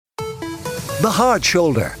The Hard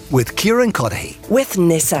Shoulder with Kieran with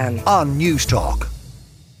Nissan on News Talk.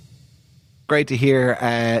 Great to hear.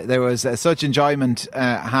 There was such enjoyment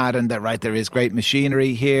had, and there is great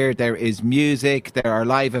machinery here. There is music. There are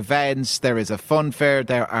live events. There is a fun fair.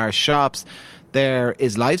 There are shops. There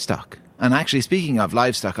is livestock. And actually, speaking of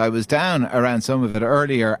livestock, I was down around some of it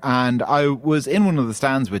earlier, and I was in one of the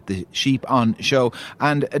stands with the sheep on show.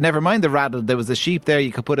 And never mind the rattle, there was a sheep there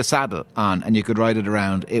you could put a saddle on and you could ride it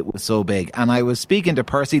around. It was so big. And I was speaking to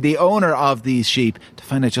Percy, the owner of these sheep, to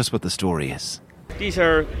find out just what the story is. These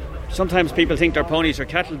are, sometimes people think they're ponies or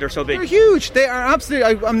cattle, they're so big. They're huge. They are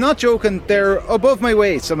absolutely, I'm not joking, they're above my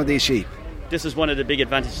waist, some of these sheep. This is one of the big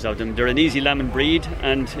advantages of them. They're an easy lamb breed,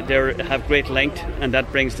 and they have great length, and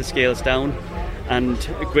that brings the scales down, and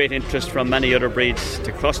great interest from many other breeds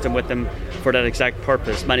to cross them with them for that exact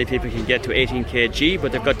purpose. Many people can get to 18 kg,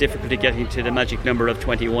 but they've got difficulty getting to the magic number of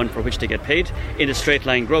 21 for which they get paid in a straight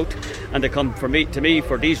line growth, and they come to me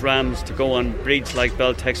for these rams to go on breeds like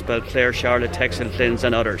Beltex, Belclair, Charlotte, Texel, Flins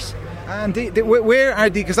and others. And where are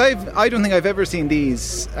they? Because I don't think I've ever seen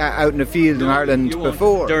these out in the field in Ireland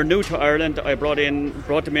before. They're new to Ireland. I brought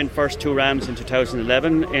them in first 2 rams in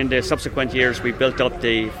 2011. In the subsequent years, we built up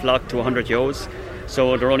the flock to 100 ewes.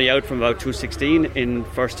 So they're only out from about 216. In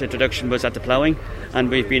first introduction was at the ploughing, and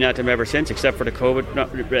we've been at them ever since, except for the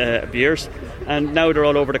COVID years. And now they're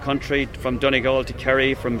all over the country, from Donegal to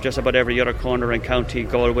Kerry, from just about every other corner in County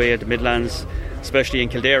Galway, the Midlands, especially in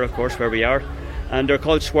Kildare, of course, where we are. And they're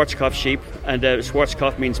called Schwarzkopf sheep, and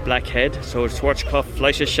Schwarzkopf means black head. So Schwarzkopf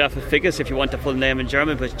Fleisches Schafe Figgis, if you want the full name in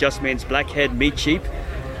German, but it just means black head meat sheep.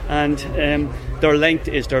 And their length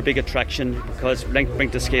is their big attraction, because length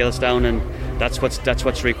brings the scales down, and that's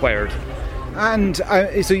what's required. And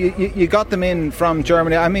so you got them in from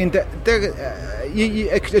Germany. I mean,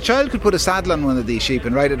 a child could put a saddle on one of these sheep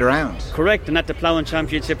and ride it around. Correct, and at the Ploughing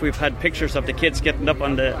Championship we've had pictures of the kids getting up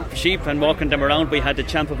on the sheep and walking them around. We had the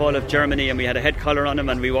champ of all of Germany, and we had a head collar on him,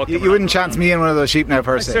 and we walked them around. You wouldn't chance me in one of those sheep now,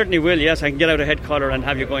 Percy? I certainly will, yes. I can get out a head collar and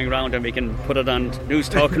have you going around, and we can put it on News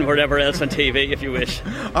Talk and whatever else on TV if you wish.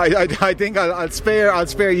 I think I'll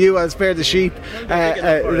spare you, I'll spare the sheep.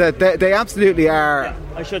 They absolutely are. Yeah,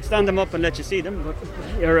 I should stand them up and let you see them, but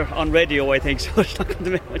you're on radio, I think, so it's not going to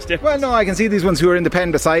make much difference. Well, no, I can see these ones who are in the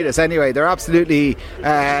pen beside us anyway. They're absolutely...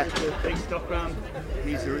 Big stock ram.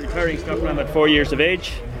 He's a retiring stock ram at 4 years of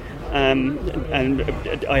age. And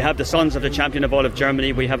I have the sons of the champion of all of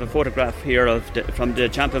Germany. We have a photograph here from the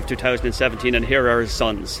champion of 2017, and here are his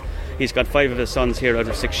sons. He's got 5 of his sons here out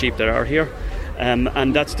of 6 sheep that are here.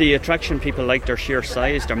 And that's the attraction. People like their sheer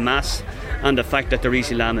size, their mass, and the fact that they're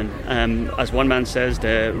easy lambing. As one man says,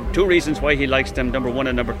 the 2 reasons why he likes them, number 1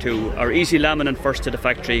 and number 2, are easy lambing and first to the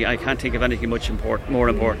factory. I can't think of anything much more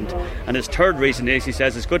important. And his 3rd reason is, he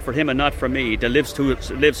says, it's good for him and not for me. They live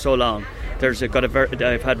so long.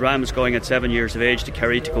 I've had rams going at 7 years of age to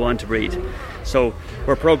Kerry to go on to breed. So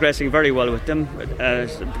we're progressing very well with them.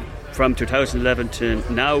 From 2011 to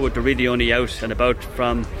now, they're really only out and about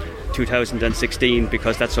from 2016,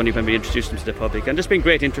 because that's only when we introduced them to the public, and there's been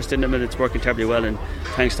great interest in them, and it's working terribly well, and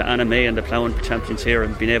thanks to Anna May and the Ploughing Champions here,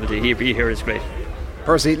 and being able to be here is great.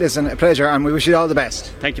 Percy, listen, a pleasure, and we wish you all the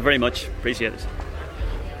best. Thank you very much, appreciate it.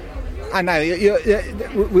 And now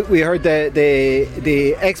we heard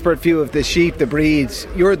the expert view of the sheep, the breeds.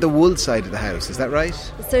 You're the wool side of the house, is that right?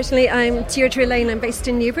 Certainly, I'm Deirdre Lane. I'm based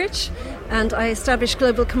in Newbridge, and I established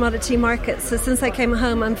global commodity markets. So since I came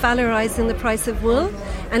home, I'm valorising the price of wool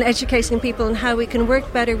and educating people on how we can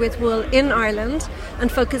work better with wool in Ireland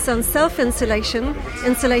and focus on self-insulation,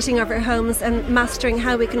 insulating of our homes, and mastering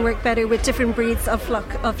how we can work better with different breeds of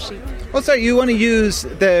flock of sheep. Well, sir, you want to use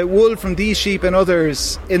the wool from these sheep and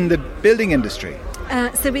others in the building industry?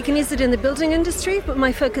 So we can use it in the building industry, but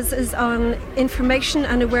my focus is on information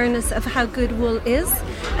and awareness of how good wool is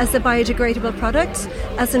as a biodegradable product,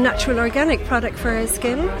 as a natural organic product for our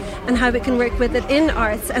skin, and how we can work with it in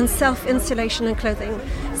arts and self-insulation and clothing.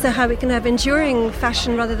 So how we can have enduring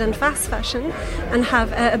fashion rather than fast fashion, and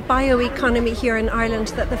have a bioeconomy here in Ireland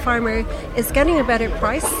that the farmer is getting a better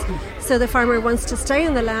price. So the farmer wants to stay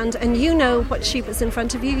in the land, and you know what sheep is in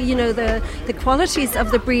front of you. You know the qualities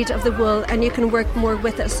of the breed of the wool, and you can work more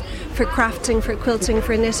with it for crafting, for quilting,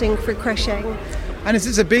 for knitting, for crocheting. And is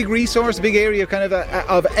this a big resource, a big area kind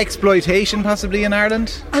of exploitation possibly in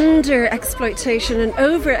Ireland? Under-exploitation and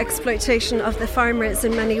over-exploitation of the farmers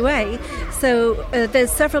in many ways. So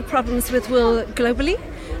there's several problems with wool globally.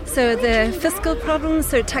 So the fiscal problems,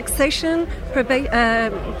 so taxation,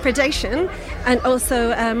 predation, and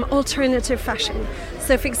also alternative fashion.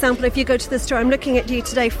 So for example, if you go to the store, I'm looking at you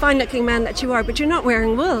today, fine looking man that you are, but you're not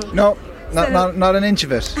wearing wool. No. Not an inch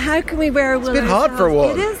of it. How can we wear wool? It's a bit hot for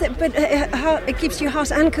wool. It is, but it keeps you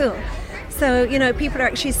hot and cool. So, people are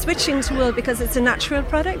actually switching to wool because it's a natural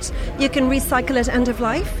product. You can recycle it end of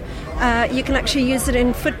life. You can actually use it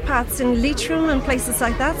in footpaths in Leitrim and places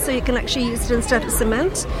like that, so you can actually use it instead of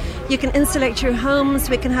cement. You can insulate your homes.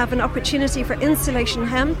 We can have an opportunity for insulation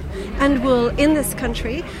hemp and wool in this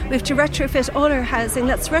country. We have to retrofit all our housing.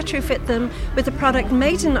 Let's retrofit them with a product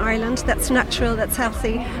made in Ireland that's natural, that's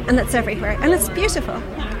healthy, and that's everywhere. And it's beautiful.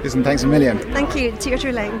 Listen, thanks a million. Thank you,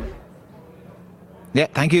 Deirdre Lane. Yeah,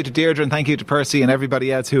 thank you to Deirdre and thank you to Percy and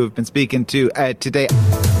everybody else who have been speaking to today.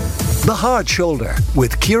 The Hard Shoulder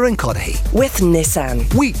with Kieran with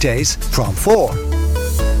Nissan. Weekdays from 4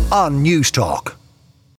 on News Talk.